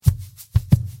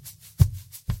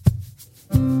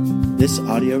This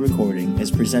audio recording is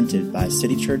presented by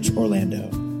City Church Orlando.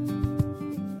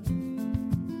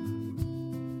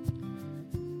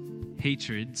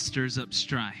 Hatred stirs up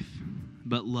strife,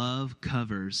 but love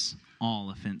covers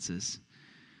all offenses.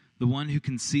 The one who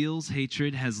conceals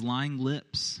hatred has lying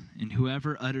lips, and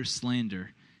whoever utters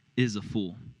slander is a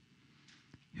fool.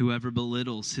 Whoever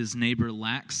belittles his neighbor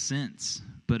lacks sense,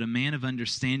 but a man of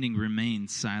understanding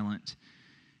remains silent.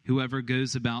 Whoever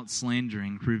goes about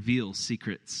slandering reveals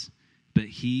secrets, but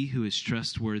he who is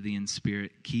trustworthy in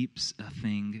spirit keeps a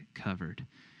thing covered.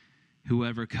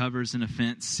 Whoever covers an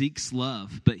offense seeks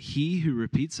love, but he who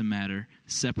repeats a matter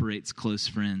separates close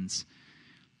friends.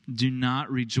 Do not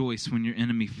rejoice when your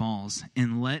enemy falls,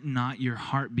 and let not your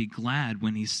heart be glad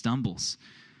when he stumbles,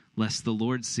 lest the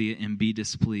Lord see it and be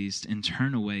displeased and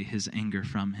turn away his anger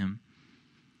from him.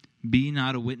 Be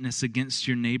not a witness against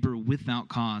your neighbor without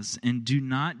cause, and do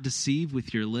not deceive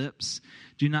with your lips.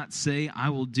 Do not say, I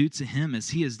will do to him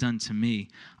as he has done to me.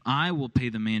 I will pay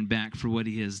the man back for what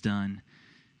he has done.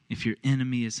 If your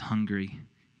enemy is hungry,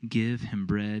 give him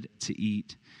bread to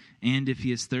eat. And if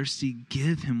he is thirsty,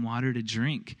 give him water to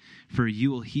drink. For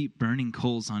you will heap burning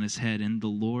coals on his head, and the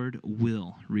Lord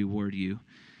will reward you.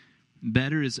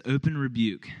 Better is open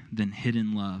rebuke than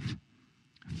hidden love.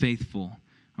 Faithful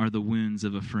are the wounds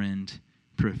of a friend,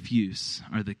 profuse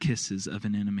are the kisses of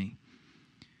an enemy.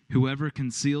 Whoever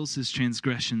conceals his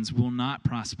transgressions will not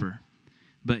prosper,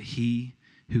 but he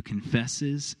who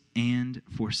confesses and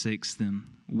forsakes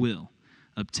them will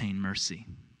obtain mercy.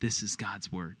 This is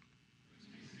God's word.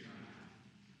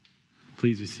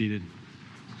 Please be seated.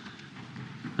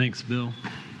 Thanks, Bill.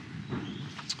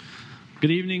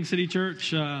 Good evening, City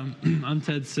Church. I'm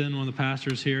Ted Sin, one of the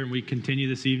pastors here, and we continue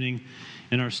this evening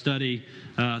in our study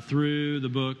through the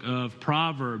book of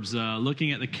Proverbs,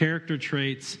 looking at the character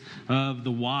traits of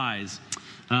the wise.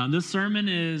 This sermon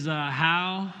is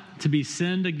how to be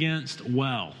sinned against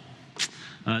well.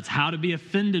 It's how to be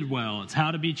offended well. It's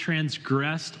how to be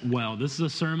transgressed well. This is a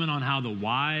sermon on how the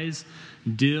wise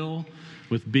deal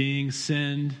with being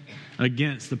sinned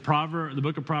against. The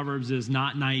book of Proverbs is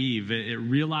not naive. It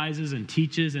realizes and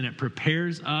teaches and it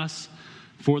prepares us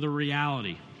for the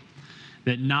reality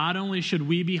that not only should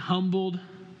we be humbled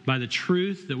by the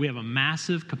truth that we have a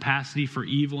massive capacity for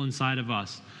evil inside of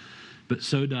us, but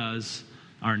so does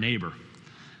our neighbor.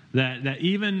 That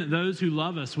even those who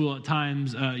love us will at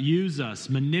times use us,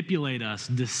 manipulate us,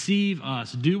 deceive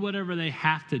us, do whatever they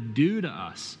have to do to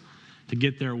us to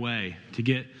get their way, to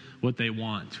get what they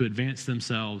want, to advance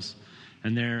themselves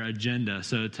and their agenda.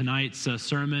 So tonight's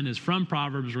sermon is from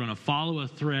Proverbs. We're going to follow a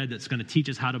thread that's going to teach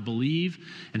us how to believe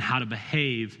and how to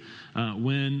behave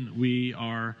when we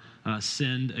are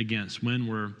sinned against, when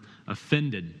we're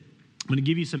offended. I'm going to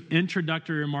give you some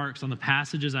introductory remarks on the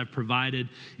passages I've provided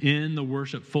in the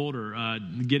worship folder,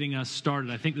 getting us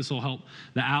started. I think this will help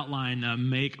the outline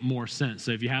make more sense.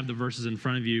 So if you have the verses in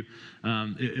front of you,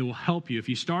 it will help you. If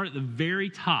you start at the very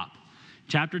top,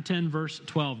 chapter 10, verse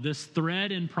 12, this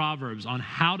thread in Proverbs on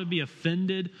how to be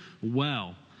offended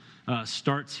well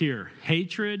starts here.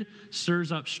 Hatred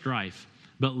stirs up strife,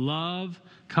 but love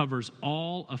covers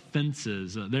all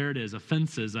offenses. There it is,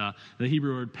 offenses. The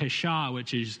Hebrew word pesha,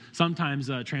 which is sometimes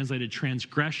translated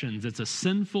transgressions. It's a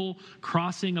sinful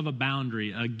crossing of a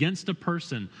boundary against a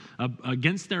person,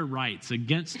 against their rights,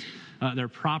 against their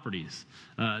properties.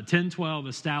 10:12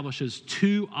 establishes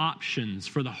two options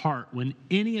for the heart when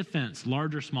any offense,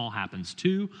 large or small, happens.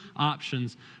 Two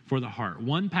options for the heart.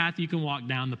 One path you can walk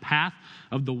down, the path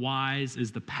of the wise,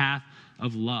 is the path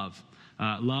of love.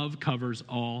 Love covers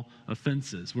all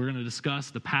offenses. We're going to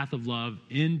discuss the path of love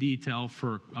in detail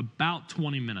for about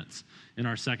 20 minutes in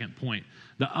our second point.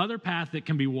 The other path that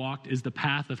can be walked is the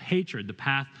path of hatred, the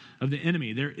path of the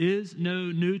enemy. There is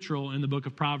no neutral in the book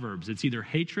of Proverbs. It's either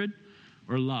hatred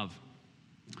or love.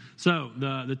 So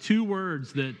the two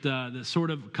words that sort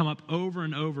of come up over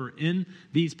and over in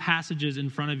these passages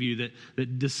in front of you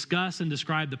that discuss and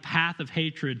describe the path of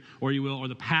hatred, or you will, or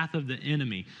the path of the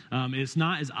enemy. It's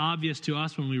not as obvious to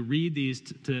us when we read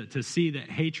these to see that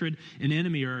hatred and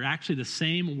enemy are actually the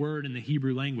same word in the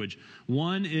Hebrew language.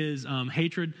 One is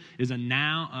hatred is a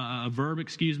noun, a verb,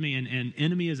 and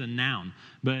enemy is a noun.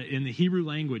 But in the Hebrew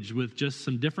language, with just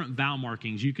some different vowel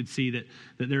markings, you could see that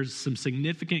there's some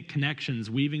significant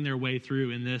connections weaving their way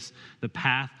through in this, the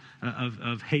path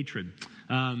of hatred.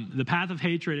 The path of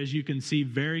hatred, as you can see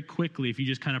very quickly, if you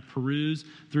just kind of peruse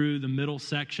through the middle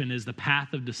section, is the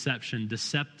path of deception,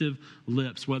 deceptive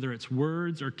lips, whether it's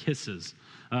words or kisses.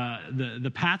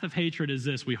 The path of hatred is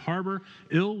this: we harbor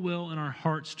ill will in our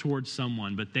hearts towards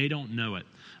someone, but they don't know it.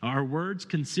 Our words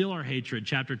conceal our hatred,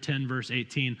 chapter 10, verse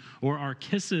 18, or our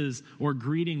kisses or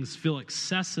greetings feel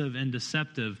excessive and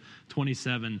deceptive,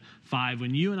 27:5.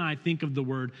 When you and I think of the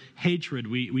word hatred,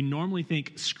 we normally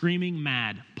think screaming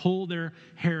mad, pull their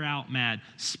hair out mad,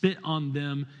 spit on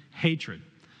them hatred.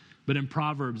 But in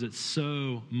Proverbs, it's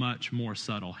so much more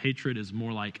subtle. Hatred is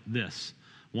more like this: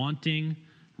 wanting,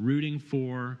 rooting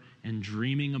for, and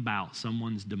dreaming about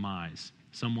someone's demise,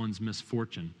 someone's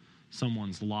misfortune,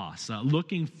 someone's loss,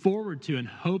 looking forward to and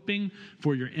hoping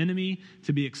for your enemy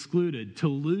to be excluded, to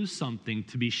lose something,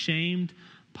 to be shamed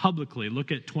publicly.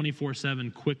 Look at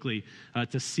 24/7 quickly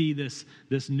to see this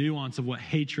nuance of what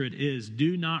hatred is.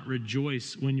 Do not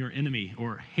rejoice when your enemy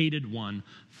or hated one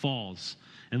falls,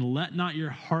 and let not your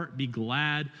heart be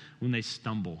glad when they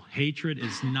stumble. Hatred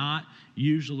is not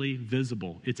usually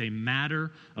visible. It's a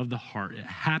matter of the heart. It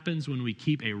happens when we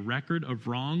keep a record of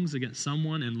wrongs against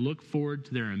someone and look forward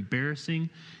to their embarrassing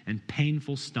and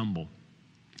painful stumble.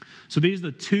 So these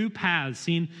are the two paths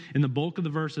seen in the bulk of the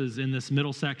verses in this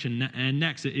middle section. And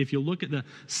next, if you look at the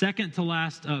second to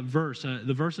last verse,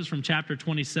 the verses from chapter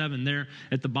 27 there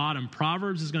at the bottom,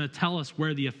 Proverbs is going to tell us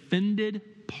where the offended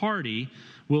party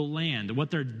will land,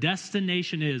 what their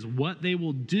destination is, what they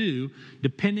will do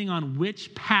depending on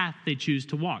which path they choose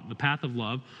to walk, the path of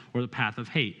love or the path of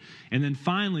hate. And then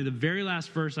finally, the very last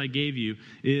verse I gave you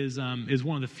is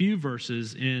one of the few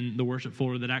verses in the worship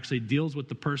folder that actually deals with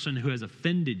the person who has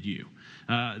offended you.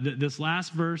 This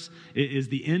last verse is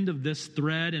the end of this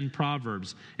thread in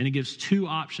Proverbs, and it gives two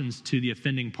options to the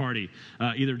offending party,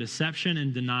 either deception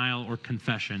and denial or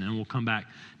confession, and we'll come back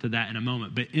to that in a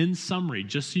moment. But in summary,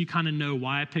 just so you kind of know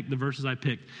why I picked the verses I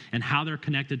picked and how they're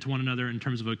connected to one another in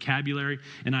terms of vocabulary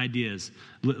and ideas,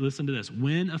 listen to this.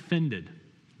 When offended,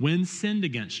 when sinned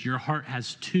against, your heart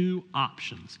has two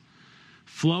options.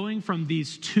 Flowing from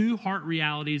these two heart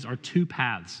realities are two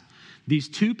paths. These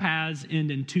two paths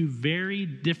end in two very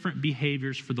different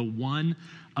behaviors for the one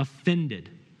offended.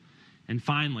 And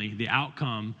finally, the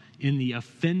outcome in the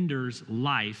offender's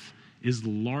life is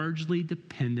largely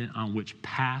dependent on which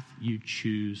path you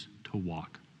choose to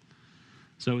walk.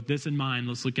 So with this in mind,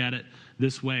 let's look at it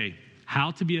this way. How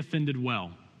to be offended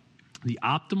well. The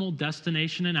optimal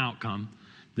destination and outcome,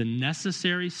 the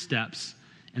necessary steps,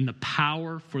 and the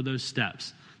power for those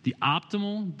steps. The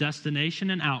optimal destination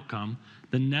and outcome,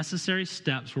 the necessary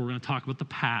steps, where we're going to talk about the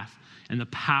path, and the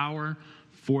power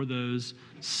for those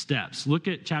steps. Look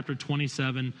at chapter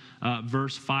 27,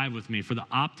 verse 5 with me. For the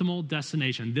optimal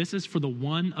destination, this is for the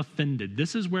one offended.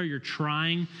 This is where you're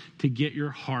trying to get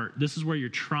your heart. This is where you're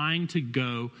trying to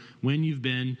go when you've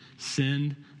been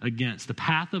sinned against. The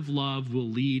path of love will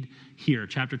lead here.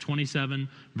 Chapter 27,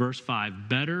 verse 5.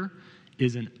 Better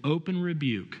is an open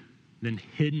rebuke than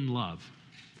hidden love.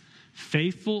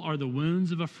 Faithful are the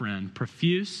wounds of a friend.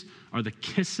 Profuse are the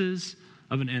kisses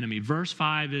of an enemy. Verse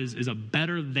 5 is a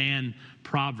better than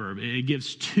proverb. It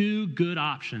gives two good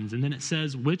options, and then it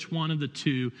says which one of the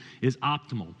two is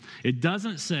optimal. It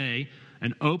doesn't say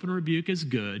an open rebuke is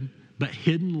good, but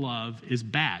hidden love is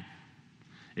bad.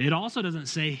 It also doesn't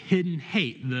say hidden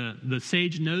hate. The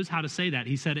sage knows how to say that.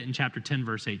 He said it in chapter 10,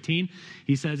 verse 18.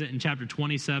 He says it in chapter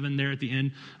 27 there at the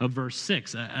end of verse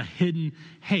 6, a hidden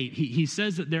hate. He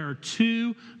says that there are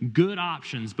two good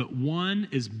options, but one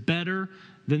is better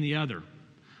than the other.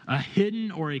 A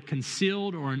hidden or a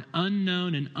concealed or an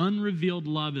unknown and unrevealed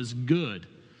love is good,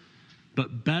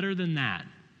 but better than that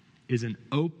is an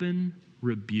open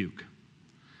rebuke.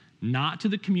 Not to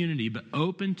the community, but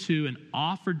open to and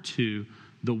offered to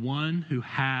the one who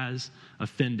has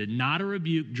offended. Not a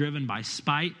rebuke driven by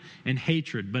spite and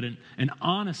hatred, but an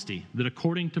honesty that,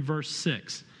 according to verse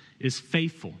 6, is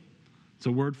faithful. It's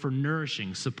a word for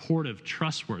nourishing, supportive,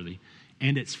 trustworthy,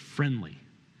 and it's friendly.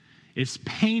 It's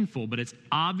painful, but it's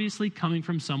obviously coming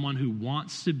from someone who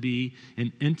wants to be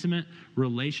in intimate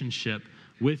relationship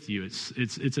with you.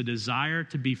 It's a desire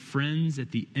to be friends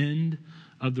at the end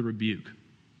of the rebuke.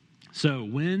 So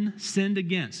when sinned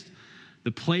against,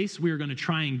 the place we are going to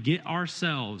try and get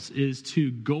ourselves is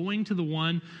to going to the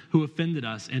one who offended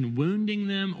us and wounding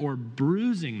them or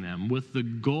bruising them with the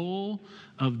goal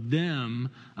of them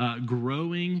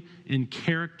growing in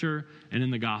character and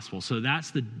in the gospel. So that's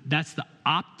the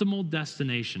optimal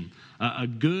destination. A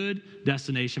good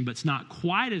destination, but it's not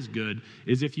quite as good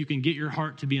as if you can get your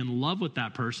heart to be in love with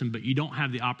that person, but you don't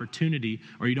have the opportunity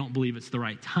or you don't believe it's the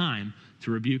right time to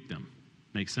rebuke them.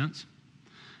 Make sense?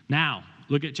 Now,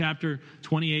 look at chapter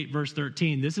 28, verse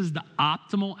 13. This is the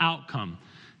optimal outcome.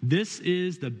 This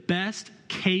is the best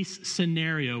case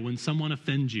scenario when someone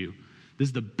offends you. This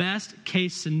is the best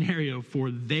case scenario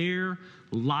for their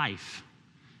life.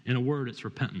 In a word, it's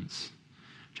repentance.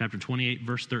 Chapter 28,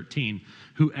 verse 13.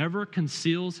 Whoever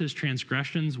conceals his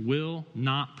transgressions will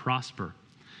not prosper,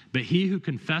 but he who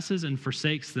confesses and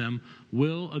forsakes them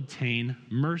will obtain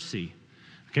mercy.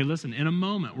 Okay, listen, in a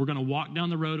moment, we're going to walk down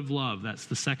the road of love. That's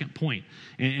the second point.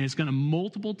 And it's going to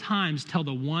multiple times tell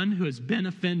the one who has been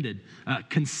offended,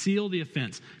 conceal the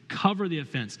offense, cover the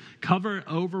offense, cover it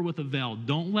over with a veil.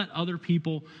 Don't let other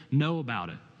people know about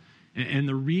it. And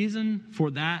the reason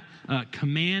for that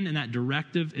command and that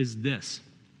directive is this,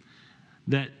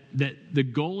 that the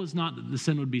goal is not that the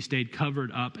sin would be stayed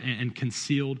covered up and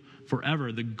concealed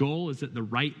forever. The goal is that the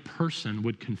right person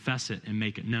would confess it and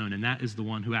make it known, and that is the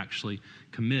one who actually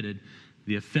committed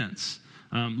the offense.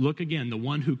 Look again, the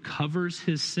one who covers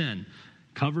his sin.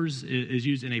 Covers is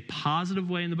used in a positive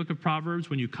way in the book of Proverbs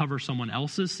when you cover someone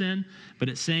else's sin, but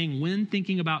it's saying when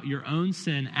thinking about your own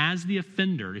sin as the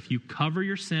offender, if you cover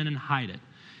your sin and hide it,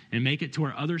 and make it to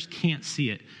where others can't see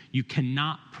it, you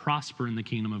cannot prosper in the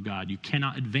kingdom of God. You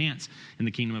cannot advance in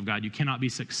the kingdom of God. You cannot be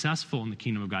successful in the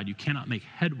kingdom of God. You cannot make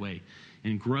headway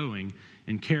in growing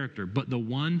in character. But the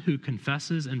one who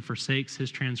confesses and forsakes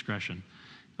his transgression,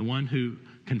 the one who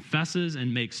confesses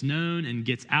and makes known and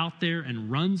gets out there and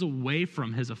runs away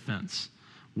from his offense,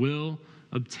 will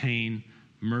obtain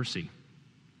mercy.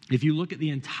 If you look at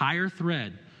the entire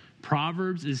thread,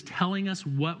 Proverbs is telling us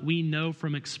what we know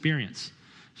from experience.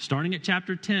 Starting at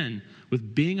chapter 10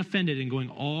 with being offended and going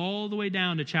all the way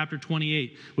down to chapter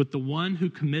 28 with the one who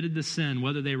committed the sin,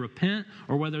 whether they repent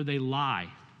or whether they lie.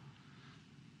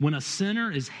 When a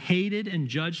sinner is hated and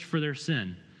judged for their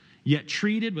sin, yet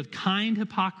treated with kind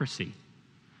hypocrisy,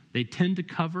 they tend to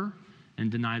cover and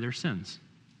deny their sins.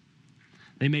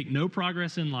 They make no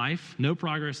progress in life, no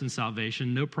progress in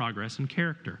salvation, no progress in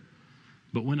character.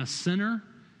 But when a sinner,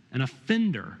 an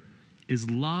offender, is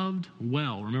loved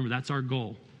well, remember that's our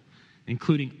goal,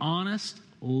 including honest,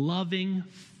 loving,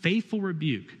 faithful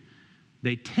rebuke,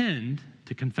 they tend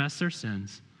to confess their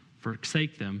sins,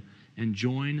 forsake them, and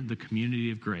join the community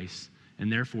of grace,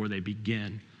 and therefore they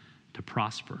begin to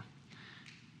prosper.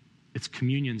 It's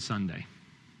Communion Sunday.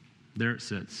 There it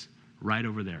sits, right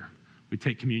over there. We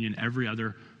take communion every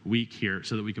other week here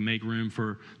so that we can make room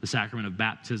for the sacrament of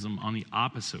baptism on the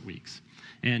opposite weeks.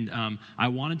 And I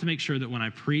wanted to make sure that when I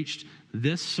preached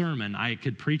this sermon, I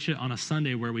could preach it on a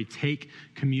Sunday where we take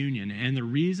communion. And the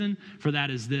reason for that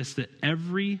is this, that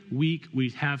every week we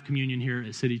have communion here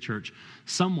at City Church.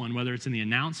 Someone, whether it's in the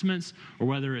announcements or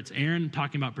whether it's Aaron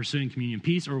talking about pursuing communion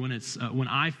peace, or when it's when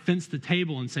I fence the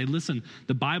table and say, listen,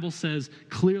 the Bible says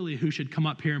clearly who should come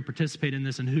up here and participate in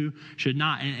this and who should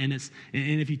not. And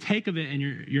if you take of it and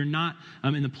you're not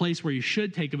in the place where you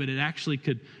should take of it, it actually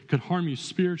could harm you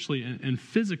spiritually and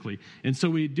physically. And so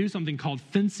we do something called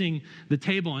fencing the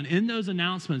table. And in those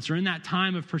announcements, or in that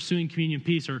time of pursuing communion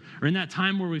peace, or in that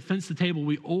time where we fence the table,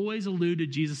 we always allude to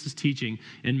Jesus' teaching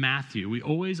in Matthew. We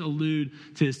always allude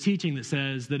to his teaching that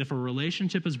says that if a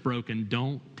relationship is broken,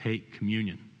 don't take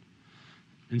communion.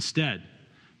 Instead,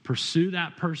 pursue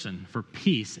that person for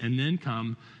peace and then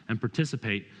come and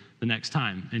participate the next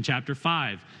time. In chapter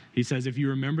 5, he says, if you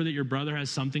remember that your brother has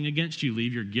something against you,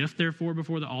 leave your gift, therefore,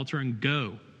 before the altar and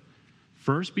go.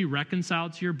 First, be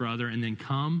reconciled to your brother, and then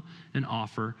come and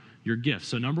offer your gift.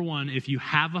 So number one, if you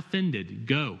have offended,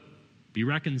 go. Be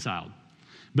reconciled.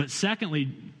 But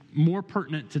secondly, more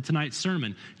pertinent to tonight's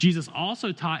sermon, Jesus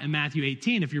also taught in Matthew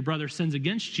 18, if your brother sins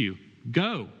against you,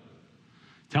 go.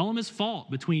 Tell him his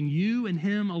fault between you and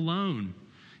him alone.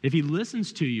 If he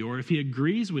listens to you or if he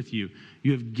agrees with you,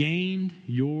 you have gained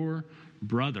your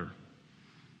brother.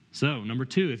 So, number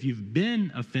two, if you've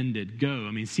been offended, go.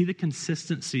 See the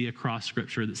consistency across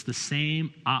Scripture. That's the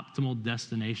same optimal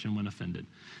destination when offended.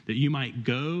 That you might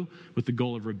go with the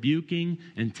goal of rebuking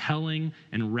and telling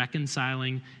and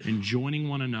reconciling and joining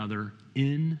one another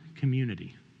in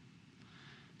community.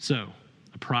 So,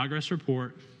 a progress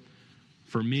report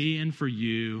for me and for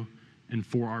you and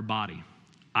for our body.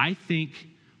 I think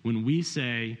when we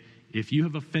say, if you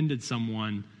have offended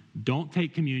someone, don't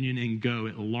take communion and go,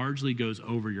 it largely goes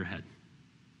over your head.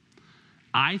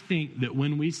 I think that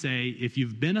when we say, if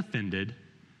you've been offended,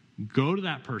 go to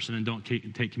that person and don't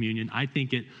take communion, I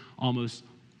think it almost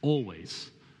always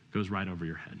goes right over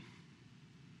your head.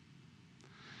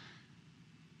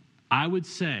 I would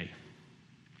say,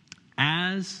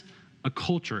 as a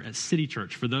culture at City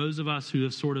Church, for those of us who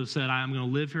have sort of said, I'm going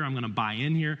to live here, I'm going to buy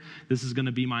in here, this is going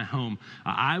to be my home,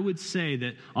 I would say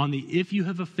that on the if you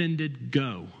have offended,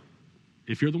 go,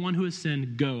 If you're the one who has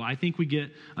sinned, go. I think we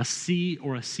get a C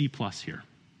or a C+ here.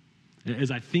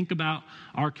 As I think about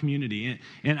our community,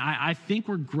 and I think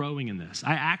we're growing in this.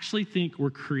 I actually think we're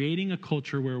creating a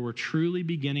culture where we're truly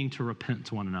beginning to repent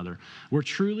to one another. We're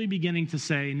truly beginning to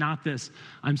say, not this,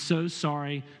 I'm so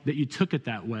sorry that you took it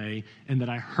that way and that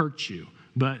I hurt you,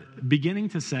 but beginning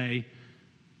to say,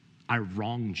 I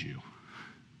wronged you.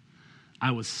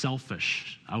 I was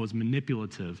selfish. I was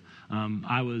manipulative.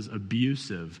 I was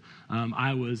abusive.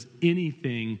 I was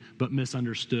anything but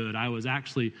misunderstood. I was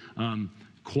actually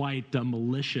quite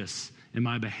malicious in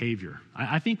my behavior.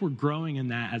 I think we're growing in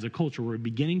that as a culture. We're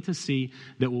beginning to see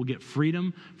that we'll get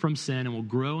freedom from sin and we'll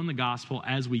grow in the gospel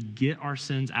as we get our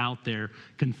sins out there,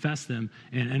 confess them,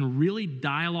 and really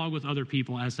dialogue with other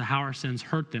people as to how our sins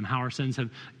hurt them, how our sins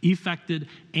have affected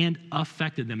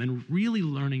them, and really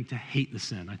learning to hate the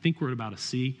sin. I think we're at about a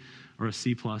C or a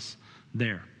C+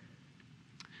 there.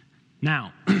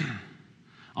 Now,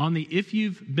 on the if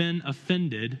you've been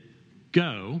offended,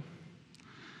 go,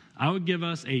 I would give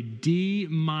us a D-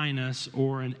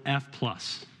 or an F+.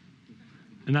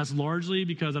 And that's largely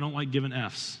because I don't like giving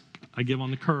Fs. I give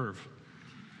on the curve.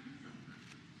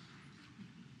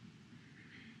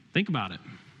 Think about it.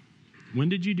 When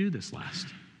did you do this last?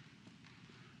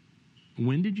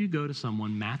 When did you go to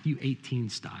someone Matthew 18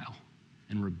 style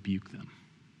and rebuke them?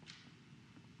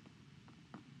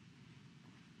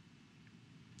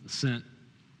 I sent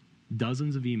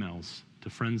dozens of emails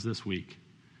to friends this week.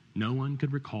 No one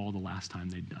could recall the last time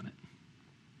they'd done it.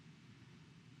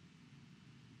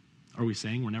 Are we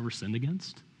saying we're never sinned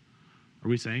against? Are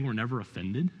we saying we're never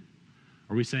offended?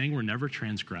 Are we saying we're never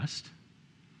transgressed?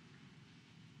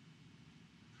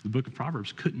 The book of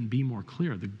Proverbs couldn't be more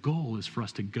clear. The goal is for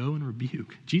us to go and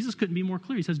rebuke. Jesus couldn't be more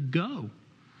clear. He says, go.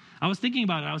 I was thinking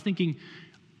about it. I was thinking,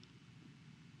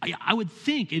 I would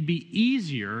think it'd be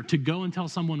easier to go and tell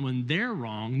someone when they're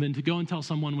wrong than to go and tell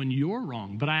someone when you're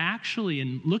wrong. But I actually,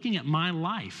 in looking at my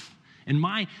life and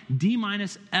my D-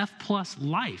 F+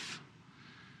 life,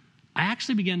 I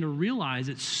actually began to realize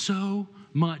it's so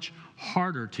much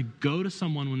harder to go to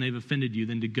someone when they've offended you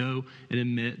than to go and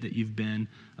admit that you've been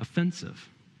offensive.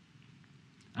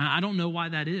 I don't know why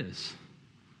that is.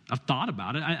 I've thought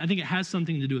about it. I think it has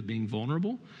something to do with being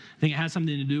vulnerable. I think it has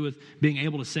something to do with being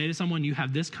able to say to someone, you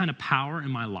have this kind of power in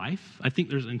my life. I think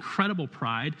there's incredible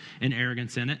pride and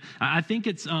arrogance in it. I think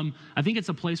it's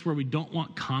a place where we don't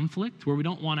want conflict, where we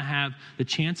don't want to have the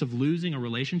chance of losing a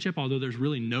relationship, although there's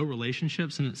really no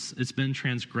relationships and it's been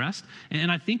transgressed.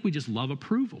 And I think we just love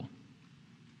approval.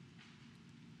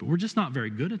 But we're just not very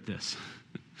good at this.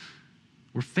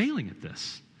 We're failing at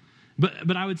this.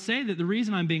 But I would say that the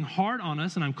reason I'm being hard on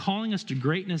us and I'm calling us to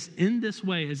greatness in this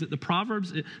way is that the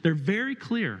Proverbs, they're very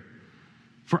clear.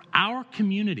 For our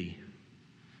community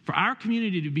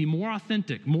to be more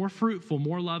authentic, more fruitful,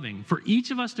 more loving, for each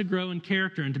of us to grow in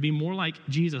character and to be more like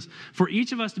Jesus, for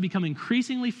each of us to become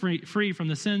increasingly free from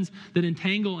the sins that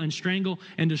entangle and strangle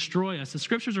and destroy us. The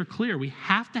scriptures are clear. We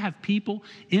have to have people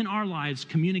in our lives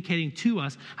communicating to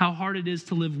us how hard it is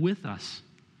to live with us.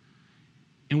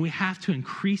 And we have to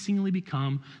increasingly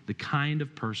become the kind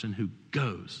of person who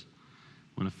goes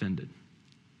when offended.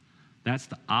 That's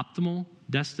the optimal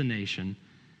destination.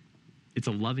 It's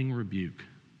a loving rebuke.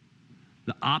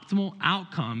 The optimal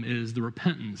outcome is the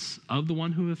repentance of the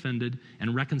one who offended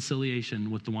and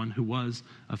reconciliation with the one who was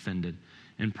offended.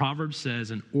 And Proverbs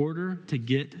says, in order to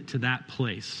get to that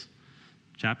place,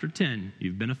 chapter 10,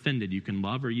 you've been offended. You can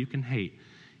love or you can hate.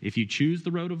 If you choose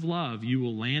the road of love, you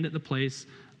will land at the place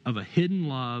of a hidden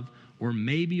love, or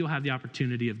maybe you'll have the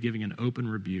opportunity of giving an open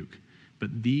rebuke.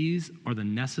 But these are the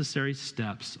necessary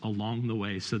steps along the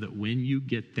way so that when you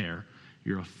get there,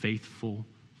 you're a faithful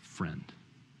friend.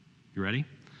 You ready?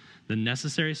 The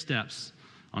necessary steps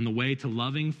on the way to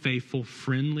loving, faithful,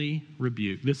 friendly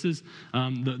rebuke. This is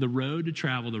the road to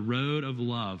travel, the road of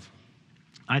love.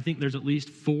 I think there's at least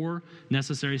 4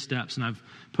 necessary steps, and I've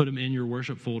put them in your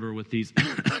worship folder with these,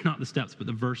 not the steps, but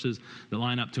the verses that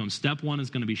line up to them. Step 1 is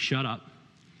going to be shut up.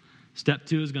 Step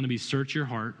 2 is going to be search your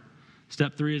heart.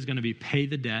 Step 3 is going to be pay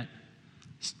the debt.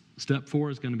 Step 4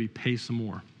 is going to be pay some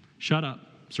more. Shut up,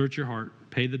 search your heart,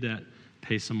 pay the debt,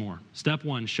 pay some more. Step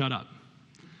 1, shut up.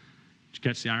 Did you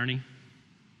catch the irony?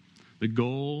 The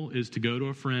goal is to go to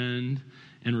a friend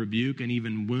and rebuke and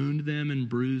even wound them and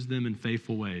bruise them in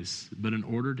faithful ways. But in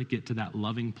order to get to that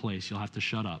loving place, you'll have to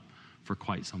shut up for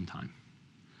quite some time.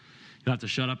 You'll have to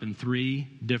shut up in 3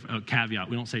 different, caveat,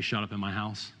 we don't say shut up in my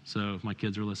house. So if my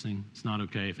kids are listening, it's not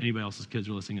okay. If anybody else's kids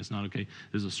are listening, it's not okay.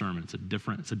 This is a sermon. It's a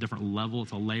different level.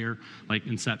 It's a layer, like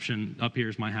Inception. Up here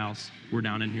is my house. We're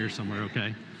down in here somewhere,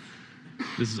 okay?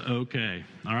 This is okay,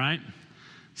 all right?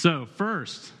 So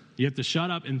first, You have to shut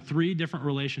up in 3 different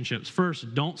relationships.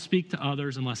 First, don't speak to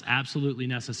others unless absolutely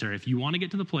necessary. If you want to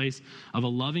get to the place of a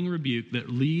loving rebuke that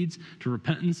leads to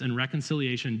repentance and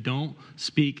reconciliation, don't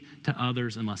speak to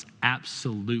others unless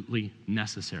absolutely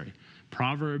necessary.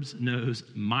 Proverbs knows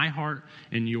my heart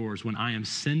and yours. When I am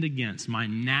sinned against, my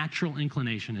natural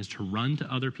inclination is to run to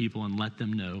other people and let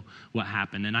them know what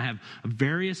happened. And I have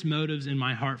various motives in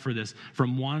my heart for this,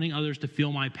 from wanting others to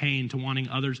feel my pain to wanting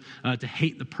others to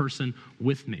hate the person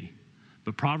with me.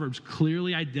 But Proverbs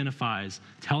clearly identifies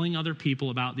telling other people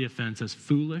about the offense as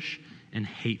foolish and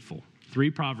hateful. 3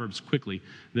 Proverbs quickly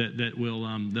that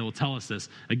will tell us this.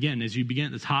 Again, as you begin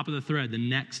at the top of the thread, the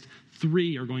next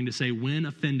 3 are going to say, when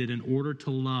offended, in order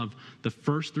to love. The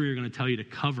first 3 are going to tell you to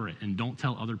cover it and don't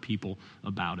tell other people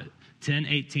about it.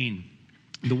 10:18,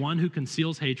 the one who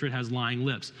conceals hatred has lying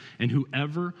lips, and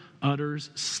whoever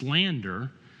utters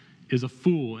slander is a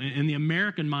fool. In the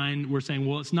American mind, we're saying,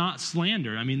 well, it's not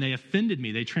slander. I mean, they offended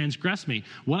me. They transgressed me.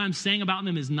 What I'm saying about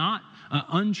them is not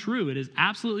untrue. It is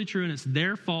absolutely true, and it's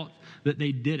their fault that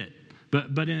they did it.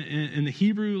 But in the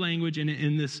Hebrew language and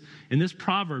in this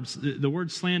Proverbs, the word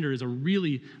slander is a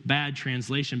really bad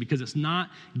translation because it's not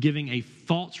giving a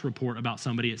false report about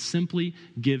somebody. It's simply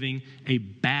giving a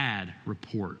bad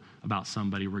report about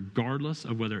somebody, regardless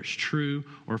of whether it's true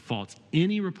or false.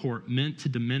 Any report meant to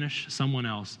diminish someone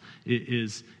else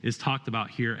is talked about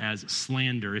here as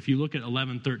slander. If you look at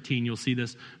 11:13, you'll see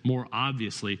this more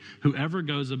obviously. Whoever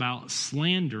goes about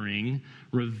slandering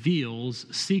reveals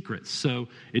secrets. So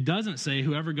it doesn't say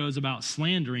whoever goes about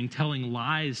slandering, telling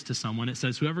lies to someone. It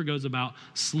says whoever goes about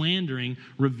slandering,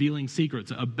 revealing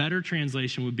secrets. A better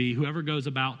translation would be whoever goes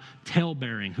about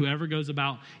talebearing, whoever goes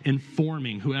about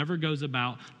informing, whoever goes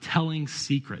about telling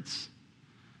secrets.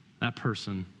 That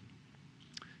person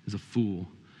is a fool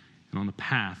and on the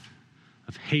path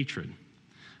of hatred.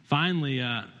 Finally,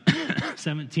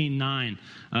 17:9,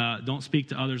 don't speak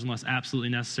to others unless absolutely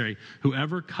necessary.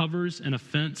 Whoever covers an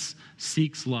offense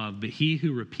seeks love, but he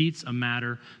who repeats a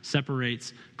matter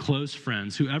separates close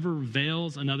friends. Whoever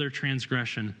veils another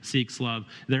transgression seeks love.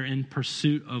 They're in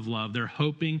pursuit of love. They're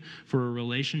hoping for a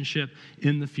relationship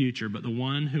in the future, but the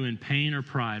one who in pain or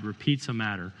pride repeats a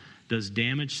matter does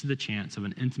damage to the chance of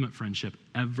an intimate friendship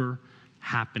ever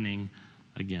happening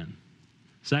again.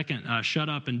 Second, shut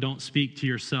up and don't speak to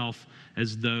yourself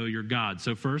as though you're God.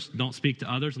 So first, don't speak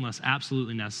to others unless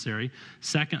absolutely necessary.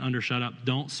 Second, under shut up,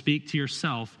 don't speak to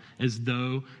yourself as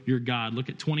though you're God. Look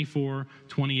at 24,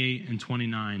 28, and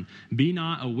 29. Be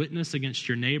not a witness against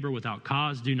your neighbor without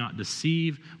cause. Do not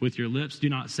deceive with your lips. Do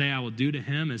not say, I will do to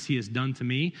him as he has done to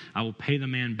me. I will pay the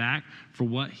man back for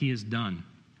what he has done.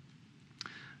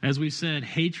 As we said,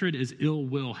 hatred is ill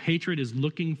will. Hatred is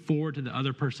looking forward to the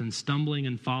other person stumbling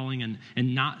and falling and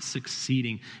not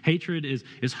succeeding. Hatred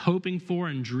is hoping for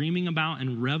and dreaming about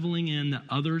and reveling in the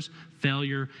other's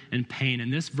failure and pain.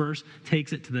 And this verse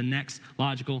takes it to the next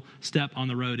logical step on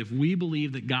the road. If we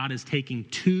believe that God is taking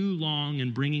too long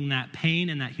in bringing that pain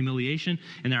and that humiliation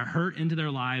and that hurt into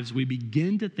their lives, we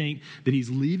begin to think that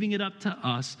he's leaving it up to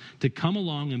us to come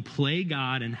along and play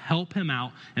God and help him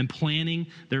out and planning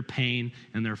their pain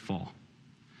and their fall.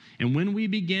 And when we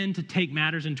begin to take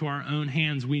matters into our own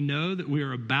hands, we know that we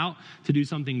are about to do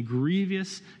something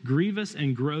grievous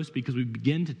and gross because we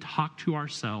begin to talk to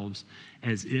ourselves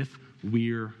as if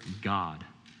we're God.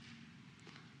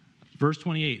 Verse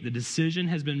 28, the decision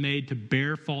has been made to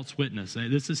bear false witness.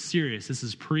 This is serious. This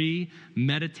is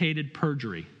premeditated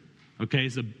perjury. Okay,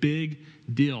 it's a big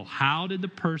deal. How did the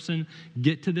person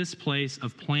get to this place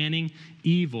of planning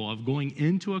evil, of going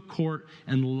into a court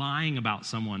and lying about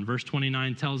someone? Verse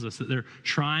 29 tells us that they're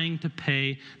trying to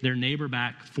pay their neighbor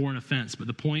back for an offense. But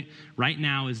the point right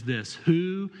now is this: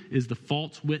 who is the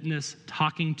false witness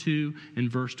talking to in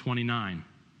verse 29?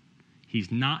 He's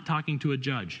not talking to a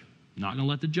judge. I'm not going to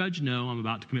let the judge know I'm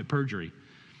about to commit perjury.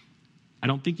 I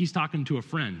don't think he's talking to a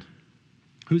friend.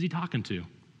 Who's he talking to?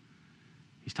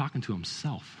 He's talking to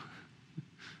himself.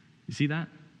 You see that?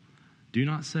 Do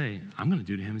not say, I'm going to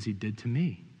do to him as he did to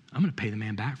me. I'm going to pay the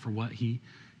man back for what he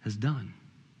has done.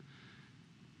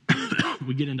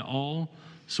 We get into all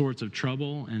sorts of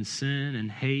trouble and sin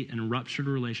and hate and ruptured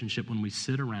relationship when we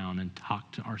sit around and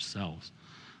talk to ourselves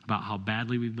about how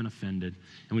badly we've been offended,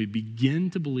 and we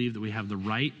begin to believe that we have the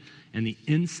right and the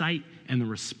insight and the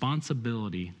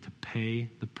responsibility to pay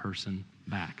the person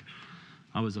back.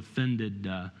 I was offended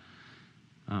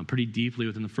pretty deeply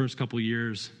within the first couple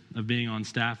years of being on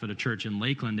staff at a church in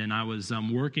Lakeland, and I was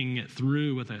working it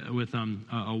through with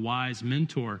a wise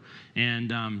mentor,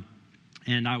 and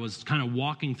And I was kind of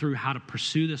walking through how to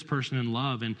pursue this person in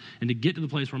love and to get to the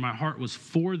place where my heart was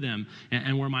for them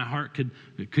and where my heart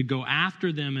could go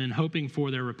after them and hoping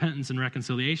for their repentance and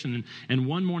reconciliation. And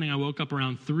one morning I woke up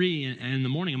around 3 in the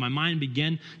morning, and my mind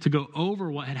began to go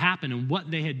over what had happened and what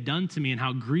they had done to me and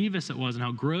how grievous it was and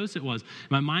how gross it was.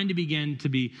 My mind began to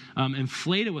be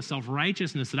inflated with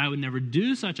self-righteousness that I would never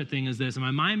do such a thing as this. And my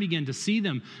mind began to see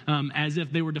them as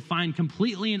if they were defined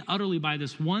completely and utterly by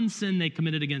this one sin they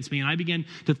committed against me. And I began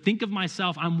to think of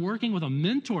myself, I'm working with a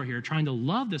mentor here trying to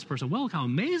love this person. Well, look how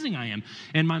amazing I am.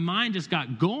 And my mind just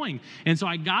got going. And so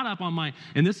I got up on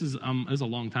and this is a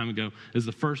long time ago. It was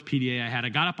the first PDA I had. I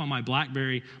got up on my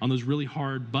BlackBerry on those really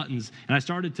hard buttons, and I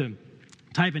started to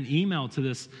type an email to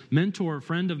this mentor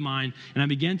friend of mine, and I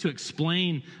began to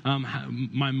explain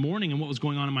my morning and what was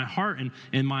going on in my heart,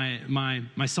 and my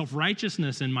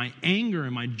self-righteousness and my anger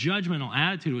and my judgmental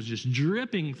attitude was just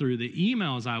dripping through the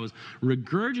emails. I was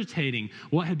regurgitating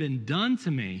what had been done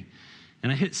to me.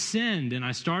 And I hit send, and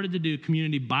I started to do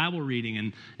community Bible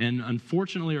reading. And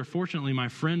unfortunately or fortunately, my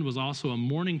friend was also a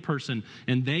morning person,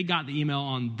 and they got the email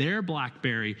on their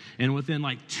BlackBerry. And within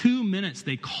like 2 minutes,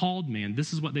 they called me, and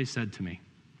this is what they said to me.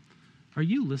 Are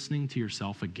you listening to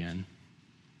yourself again?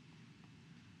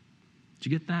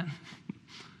 Did you get that?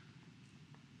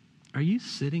 Are you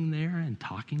sitting there and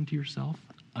talking to yourself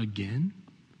again?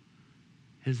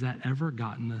 Has that ever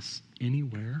gotten us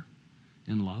anywhere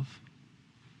in love?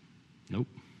 Nope.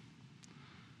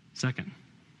 Second,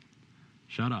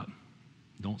 shut up.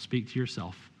 Don't speak to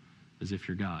yourself as if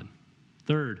you're God.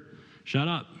 Third, shut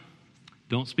up.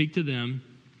 Don't speak to them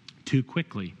too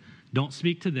quickly. Don't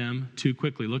speak to them too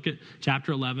quickly. Look at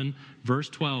chapter 11, verse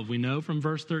 12. We know from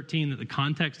verse 13 that the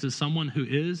context is someone who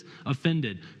is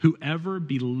offended. Whoever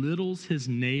belittles his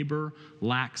neighbor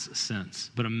lacks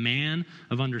sense, but a man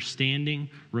of understanding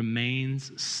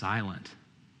remains silent.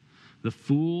 The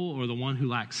fool, or the one who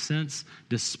lacks sense,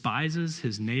 despises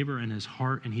his neighbor in his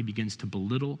heart, and he begins to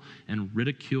belittle and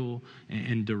ridicule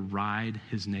and deride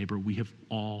his neighbor. We have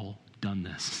all done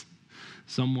this.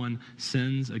 Someone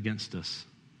sins against us.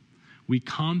 We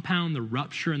compound the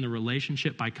rupture in the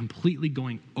relationship by completely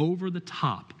going over the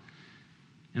top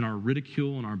in our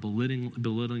ridicule and our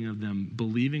belittling of them,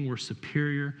 believing we're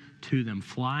superior to them,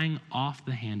 flying off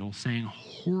the handle, saying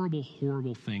horrible,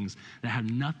 horrible things that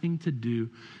have nothing to do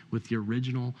with the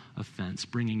original offense,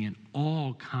 bringing in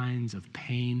all kinds of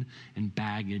pain and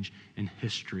baggage and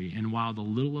history. And while the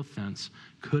little offense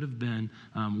could have been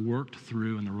worked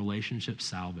through and the relationship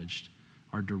salvaged,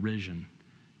 our derision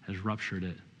has ruptured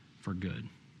it for good.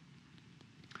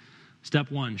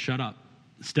 Step 1, shut up.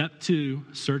 Step 2,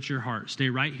 search your heart. Stay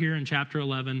right here in chapter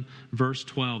 11, verse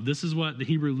 12. This is what the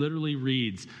Hebrew literally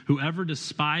reads. Whoever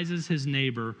despises his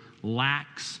neighbor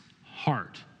lacks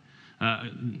heart.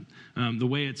 The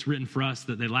way it's written for us,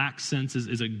 that they lack sense,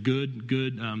 is a good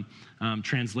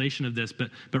translation of this.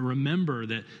 But remember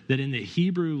that in the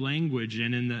Hebrew language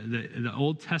and in the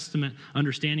Old Testament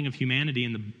understanding of humanity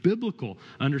and the biblical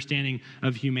understanding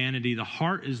of humanity, the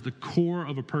heart is the core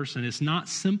of a person. It's not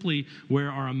simply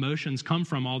where our emotions come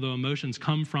from, although emotions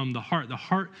come from the heart. The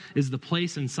heart is the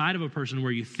place inside of a person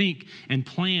where you think and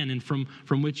plan and from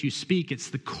which you speak.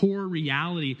 It's the core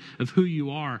reality of who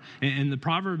you are. And the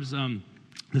Proverbs...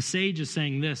 the sage is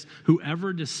saying this: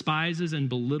 whoever despises and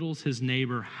belittles his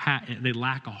neighbor, they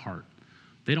lack a heart.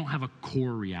 They don't have a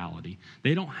core reality.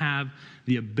 They don't have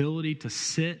the ability to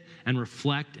sit and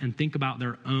reflect and think about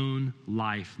their own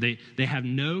life. They have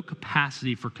no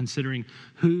capacity for considering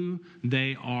who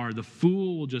they are. The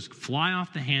fool will just fly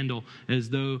off the handle as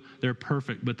though they're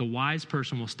perfect, but the wise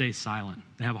person will stay silent.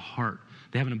 They have a heart.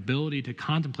 They have an ability to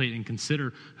contemplate and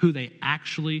consider who they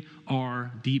actually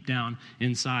are deep down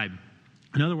inside.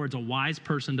 In other words, a wise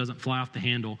person doesn't fly off the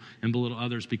handle and belittle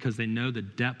others because they know the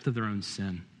depth of their own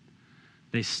sin.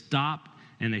 They stop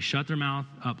and they shut their mouth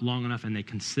up long enough and they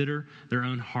consider their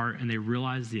own heart and they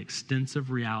realize the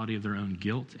extensive reality of their own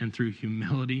guilt. And through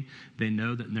humility, they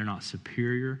know that they're not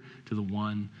superior to the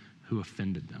one who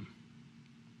offended them.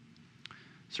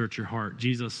 Search your heart.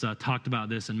 Jesus talked about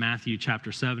this in Matthew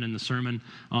chapter 7 in the Sermon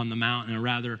on the Mount. In a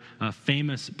rather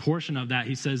famous portion of that,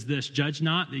 he says this: judge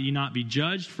not that you not be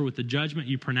judged, for with the judgment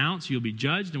you pronounce, you'll be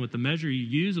judged, and with the measure you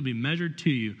use will be measured to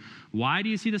you. Why do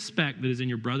you see the speck that is in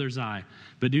your brother's eye,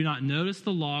 but do not notice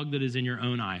the log that is in your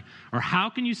own eye? Or how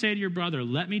can you say to your brother,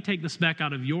 let me take the speck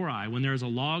out of your eye, when there is a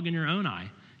log in your own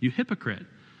eye? You hypocrite.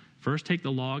 First take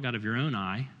the log out of your own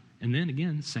eye, and then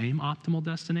again, same optimal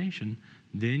destination.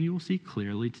 Then you will see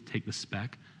clearly to take the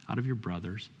speck out of your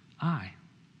brother's eye.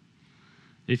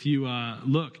 If you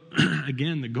look,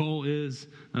 again, the goal is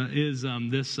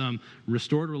this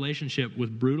restored relationship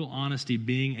with brutal honesty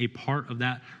being a part of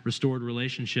that restored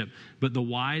relationship. But the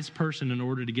wise person, in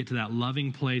order to get to that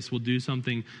loving place, will do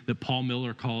something that Paul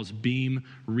Miller calls beam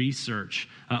research.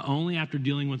 Only after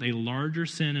dealing with a larger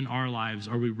sin in our lives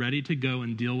are we ready to go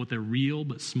and deal with a real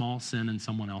but small sin in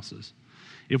someone else's.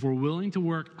 If we're willing to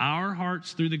work our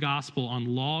hearts through the gospel on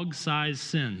log-sized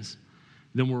sins,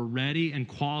 then we're ready and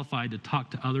qualified to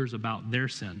talk to others about their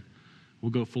sin.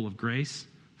 We'll go full of grace,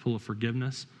 full of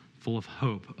forgiveness, full of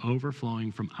hope,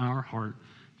 overflowing from our heart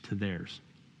to theirs.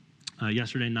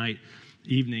 Yesterday night,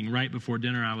 evening, right before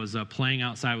dinner, I was playing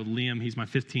outside with Liam. He's my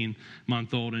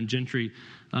 15-month-old, and Gentry,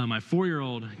 my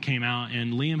 4-year-old, came out,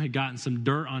 and Liam had gotten some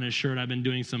dirt on his shirt. I've been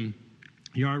doing some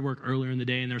yard work earlier in the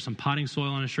day, and there's some potting soil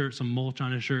on his shirt, some mulch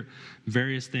on his shirt,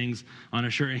 various things on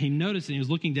his shirt. And he noticed it, and he was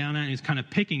looking down at it, and he was kind of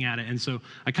picking at it. And so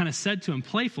I kind of said to him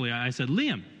playfully, I said,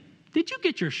 Liam, did you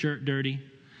get your shirt dirty?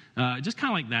 Just kind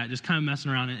of like that, just kind of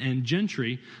messing around. And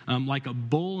Gentry, like a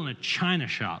bull in a china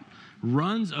shop,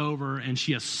 runs over and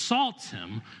she assaults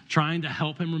him, trying to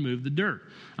help him remove the dirt.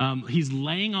 He's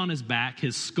laying on his back.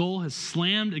 His skull has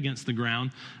slammed against the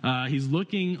ground. He's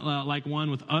looking like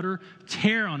one with utter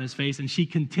terror on his face, and she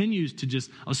continues to just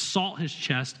assault his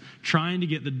chest, trying to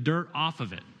get the dirt off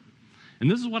of it. And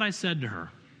this is what I said to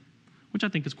her, which I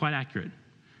think is quite accurate.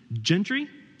 Gentry,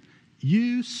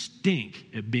 you stink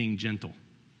at being gentle.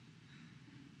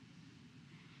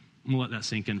 I'm going to let that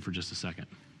sink in for just a second.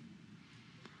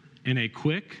 In a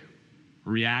quick,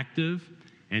 reactive,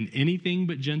 and anything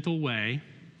but gentle way,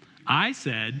 I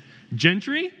said,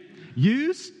 Gentry,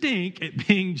 you stink at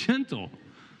being gentle.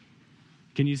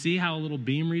 Can you see how a little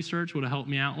beam research would have helped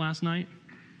me out last night?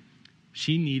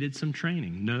 She needed some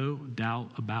training, no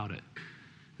doubt about it.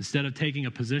 Instead of taking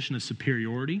a position of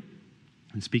superiority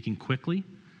and speaking quickly,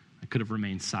 I could have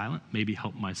remained silent, maybe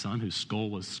helped my son, whose skull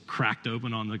was cracked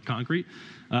open on the concrete.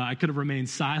 I could have remained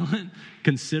silent,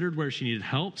 considered where she needed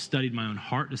help, studied my own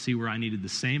heart to see where I needed the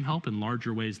same help in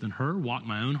larger ways than her, walked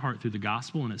my own heart through the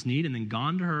gospel and its need, and then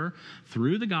gone to her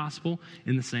through the gospel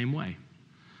in the same way.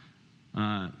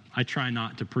 I try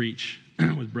not to preach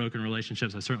with broken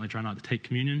relationships. I certainly try not to take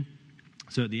communion.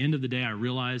 So at the end of the day, I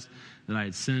realized that I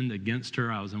had sinned against her.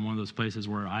 I was in one of those places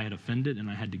where I had offended, and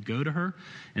I had to go to her.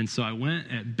 And so I went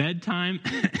at bedtime,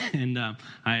 and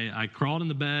I crawled in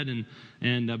the bed,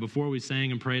 and before we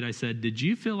sang and prayed, I said, did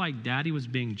you feel like Daddy was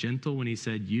being gentle when he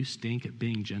said, you stink at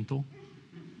being gentle?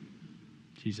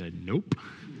 She said, nope.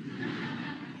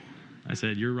 I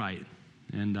said, you're right.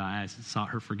 And I sought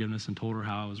her forgiveness and told her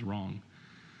how I was wrong.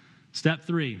 Step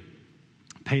 3,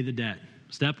 pay the debt.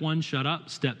 Step 1, shut up.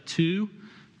 Step 2,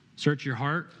 search your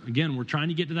heart. Again, we're trying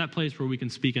to get to that place where we can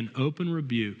speak an open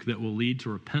rebuke that will lead to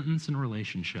repentance and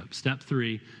relationship. Step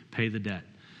 3, pay the debt.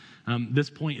 This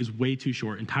point is way too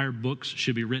short. Entire books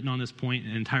should be written on this point,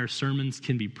 and entire sermons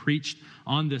can be preached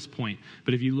on this point.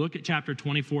 But if you look at chapter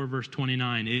 24, verse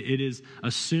 29, it is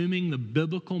assuming the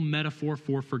biblical metaphor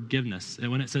for forgiveness.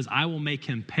 And when it says, I will make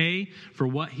him pay for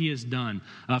what he has done.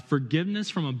 Forgiveness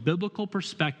from a biblical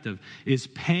perspective is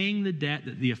paying the debt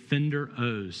that the offender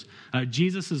owes.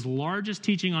 Jesus' largest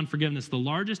teaching on forgiveness, the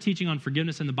largest teaching on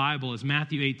forgiveness in the Bible is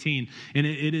Matthew 18. And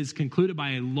it is concluded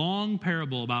by a long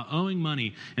parable about owing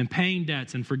money and paying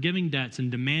debts and forgiving debts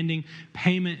and demanding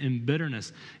payment and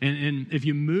bitterness. And if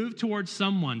you move towards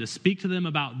someone to speak to them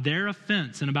about their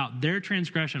offense and about their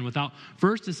transgression without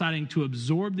first deciding to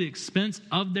absorb the expense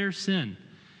of their sin,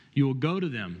 you will go to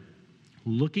them,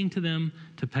 looking to them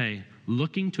to pay,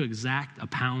 looking to exact a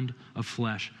pound of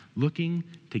flesh, looking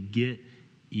to get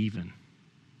even.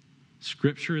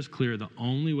 Scripture is clear. The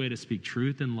only way to speak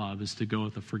truth and love is to go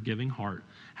with a forgiving heart,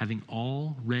 having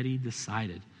already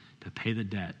decided to pay the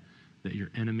debt that your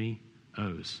enemy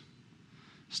owes.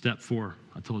 Step 4,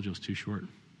 I told you it was too short.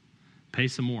 Pay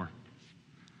some more.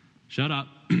 Shut up,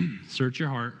 search your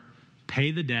heart,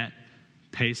 pay the debt,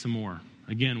 pay some more.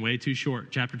 Again, way too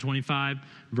short. Chapter 25,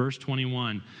 verse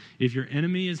 21. If your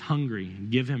enemy is hungry,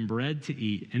 give him bread to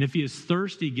eat. And if he is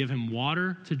thirsty, give him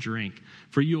water to drink.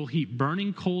 For you will heap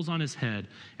burning coals on his head,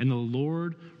 and the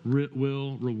Lord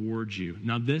will reward you.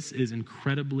 Now, this is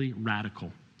incredibly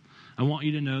radical. I want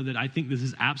you to know that I think this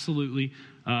is absolutely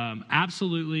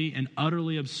and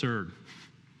utterly absurd.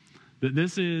 That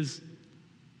this is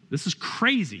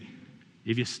crazy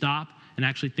if you stop and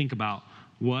actually think about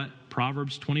what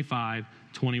Proverbs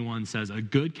 25:21 says. A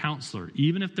good counselor,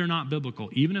 even if they're not biblical,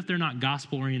 even if they're not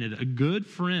gospel-oriented, a good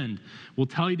friend will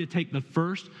tell you to take the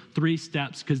first 3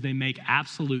 steps because they make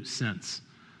absolute sense.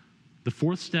 The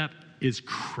 4th step is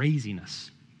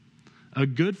craziness. A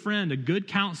good friend, a good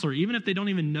counselor, even if they don't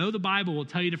even know the Bible, will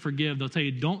tell you to forgive. They'll tell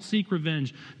you, don't seek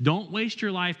revenge. Don't waste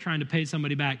your life trying to pay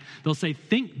somebody back. They'll say,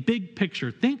 think big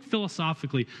picture. Think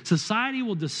philosophically. Society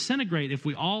will disintegrate if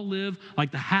we all live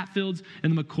like the Hatfields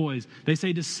and the McCoys. They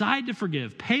say, decide to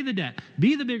forgive. Pay the debt.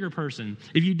 Be the bigger person.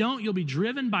 If you don't, you'll be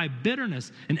driven by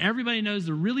bitterness. And everybody knows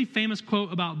the really famous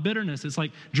quote about bitterness. It's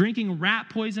like drinking rat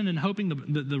poison and hoping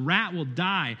the rat will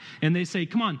die. And they say,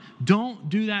 come on, don't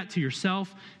do that to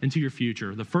yourself and to your future.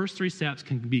 The first 3 steps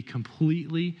can be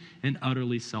completely and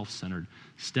utterly self-centered.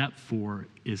 Step 4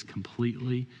 is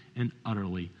completely and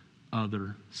utterly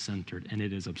other-centered, and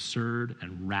it is absurd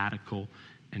and radical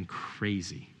and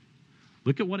crazy.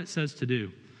 Look at what it says to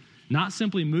do. Not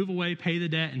simply move away, pay the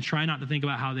debt, and try not to think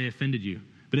about how they offended you,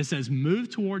 but it says move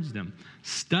towards them,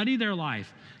 study their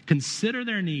life, consider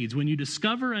their needs. When you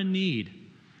discover a need,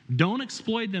 don't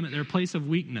exploit them at their place of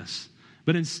weakness,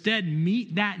 but instead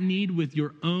meet that need with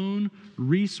your own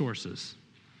resources.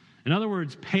 In other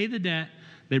words, pay the debt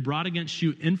they brought against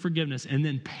you in forgiveness, and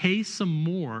then pay some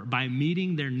more by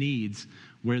meeting their needs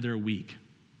where they're weak.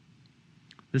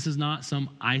 This is not some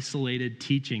isolated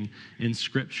teaching in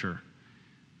Scripture.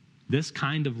 This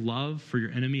kind of love for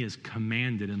your enemy is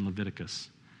commanded in Leviticus.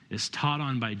 It's taught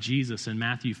on by Jesus in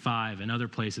Matthew 5 and other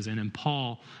places. And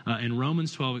in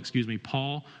Romans 12,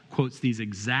 Paul quotes these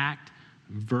exact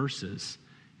verses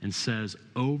and says,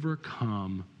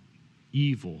 overcome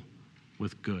evil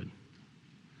with good.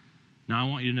 Now, I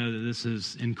want you to know that this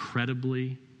is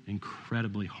incredibly,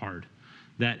 incredibly hard.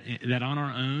 That on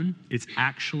our own, it's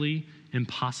actually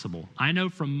impossible. I know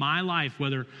from my life,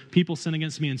 whether people sin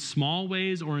against me in small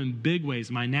ways or in big ways,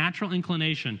 my natural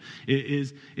inclination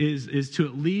is to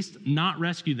at least not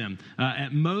rescue them.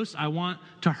 At most, I want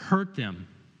to hurt them.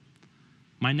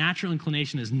 My natural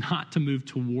inclination is not to move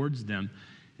towards them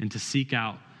and to seek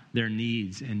out their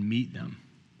needs and meet them.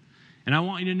 And I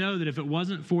want you to know that if it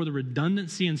wasn't for the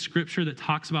redundancy in Scripture that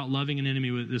talks about loving an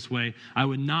enemy this way, I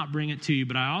would not bring it to you.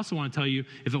 But I also want to tell you,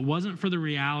 if it wasn't for the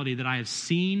reality that I have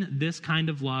seen this kind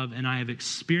of love and I have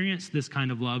experienced this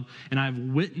kind of love and I have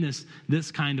witnessed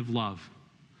this kind of love,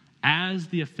 as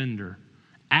the offender,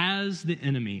 as the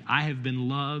enemy, I have been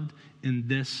loved in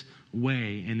this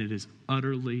way, and it is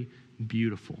utterly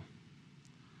beautiful.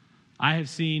 I have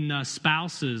seen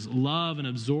spouses love and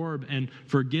absorb and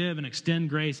forgive and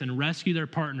extend grace and rescue their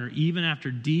partner even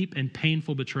after deep and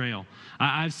painful betrayal.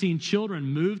 I've seen children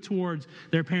move towards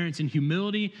their parents in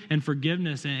humility and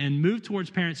forgiveness and move towards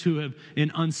parents who have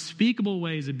in unspeakable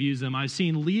ways abused them. I've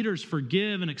seen leaders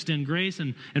forgive and extend grace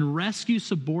and rescue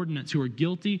subordinates who are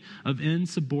guilty of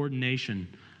insubordination.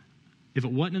 If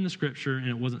it wasn't in the Scripture and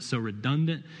it wasn't so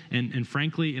redundant, and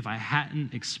frankly, if I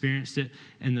hadn't experienced it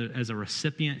as a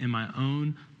recipient in my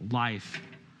own life,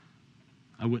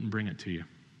 I wouldn't bring it to you.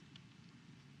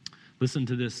 Listen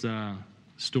to this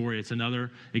story. It's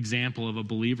another example of a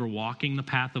believer walking the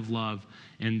path of love,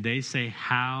 and they say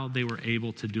how they were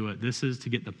able to do it. This is to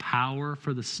get the power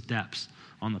for the steps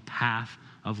on the path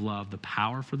of love, the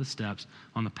power for the steps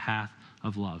on the path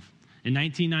of love. In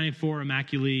 1994,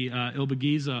 Immaculée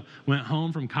Ilbagiza went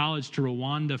home from college to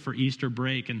Rwanda for Easter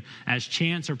break, and as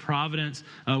chance or providence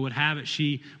would have it,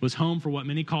 she was home for what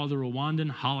many call the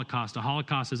Rwandan Holocaust. A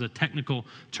Holocaust is a technical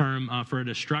term for a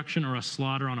destruction or a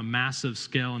slaughter on a massive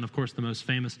scale, and of course the most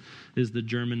famous is the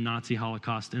German Nazi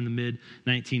Holocaust in the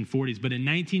mid-1940s. But in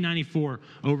 1994,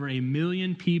 over 1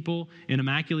 million people in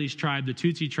Immaculee's tribe, the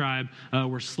Tutsi tribe,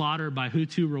 were slaughtered by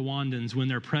Hutu Rwandans when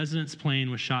their president's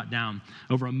plane was shot down.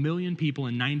 Over 1 million people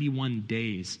in 91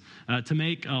 days. To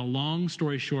make a long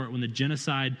story short, when the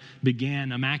genocide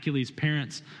began, Immaculee's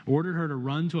parents ordered her to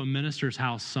run to a minister's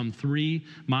house some 3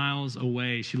 miles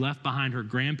away. She left behind her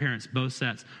grandparents, both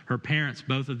sets, her parents,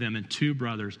 both of them, and 2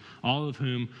 brothers, all of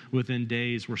whom within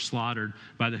days were slaughtered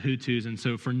by the Hutus. And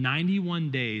so for 91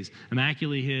 days,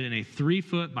 Immaculee hid in a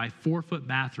 3-foot by 4-foot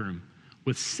bathroom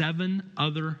with 7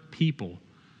 other people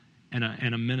and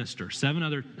a minister, 7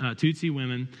 other Tutsi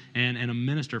women and a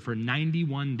minister for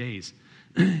 91 days.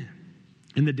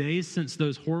 In the days since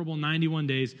those horrible 91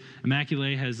 days,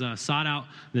 Immaculee has sought out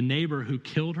the neighbor who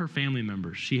killed her family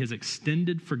members. She has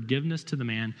extended forgiveness to the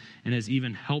man and has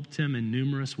even helped him in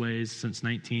numerous ways since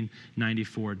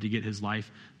 1994 to get his life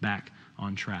back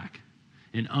on track.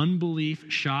 In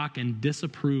unbelief, shock, and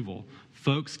disapproval,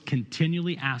 folks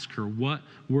continually ask her, "What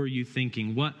were you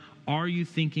thinking? What are you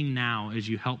thinking now as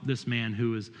you help this man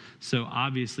who has so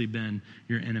obviously been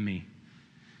your enemy?"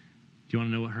 Do you want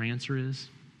to know what her answer is?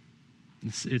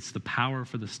 It's the power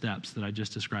for the steps that I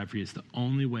just described for you. It's the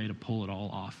only way to pull it all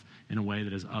off in a way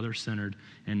that is other-centered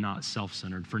and not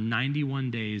self-centered. For 91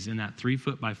 days in that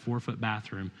 3-foot by 4-foot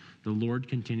bathroom, the Lord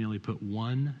continually put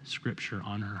one scripture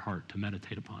on her heart to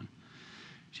meditate upon.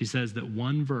 She says that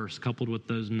one verse coupled with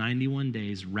those 91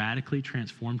 days radically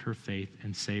transformed her faith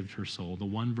and saved her soul. The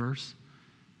one verse,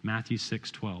 Matthew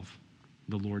 6:12,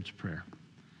 the Lord's Prayer.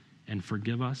 And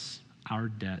forgive us our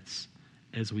debts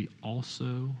as we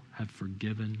also have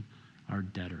forgiven our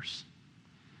debtors.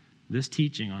 This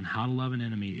teaching on how to love an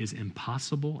enemy is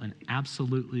impossible and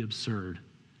absolutely absurd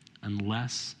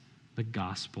unless the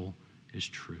gospel is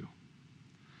true.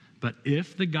 But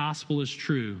if the gospel is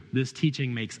true, this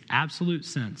teaching makes absolute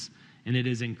sense, and it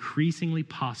is increasingly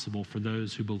possible for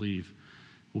those who believe.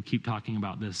 We'll keep talking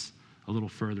about this a little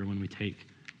further when we take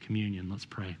communion. Let's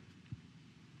pray.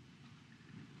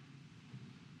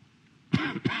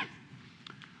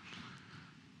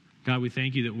 God, we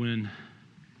thank you that when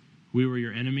we were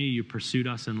your enemy, you pursued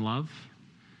us in love.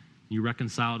 You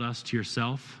reconciled us to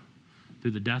yourself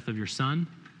through the death of your Son.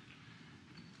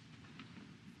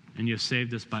 And you have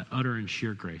saved us by utter and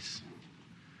sheer grace.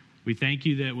 We thank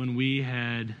you that when we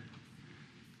had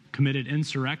committed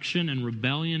insurrection and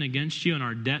rebellion against you and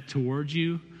our debt towards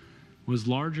you was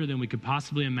larger than we could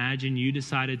possibly imagine, you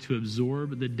decided to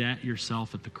absorb the debt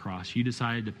yourself at the cross. You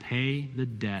decided to pay the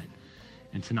debt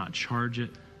and to not charge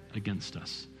it against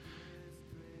us.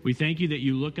 We thank you that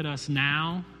you look at us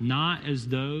now not as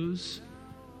those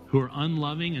who are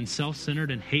unloving and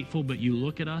self-centered and hateful, but you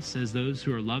look at us as those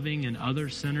who are loving and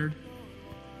other-centered.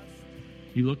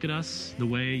 You look at us the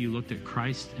way you looked at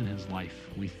Christ in his life.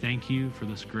 We thank you for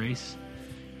this grace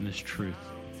and this truth.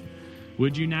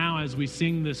 Would you now, as we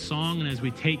sing this song and as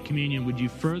we take communion, would you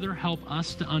further help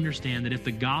us to understand that if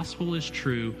the gospel is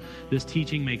true, this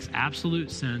teaching makes absolute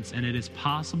sense, and it is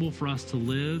possible for us to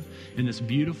live in this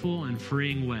beautiful and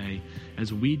freeing way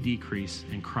as we decrease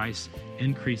and Christ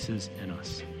increases in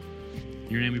us.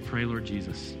 In your name we pray, Lord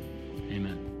Jesus.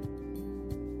 Amen.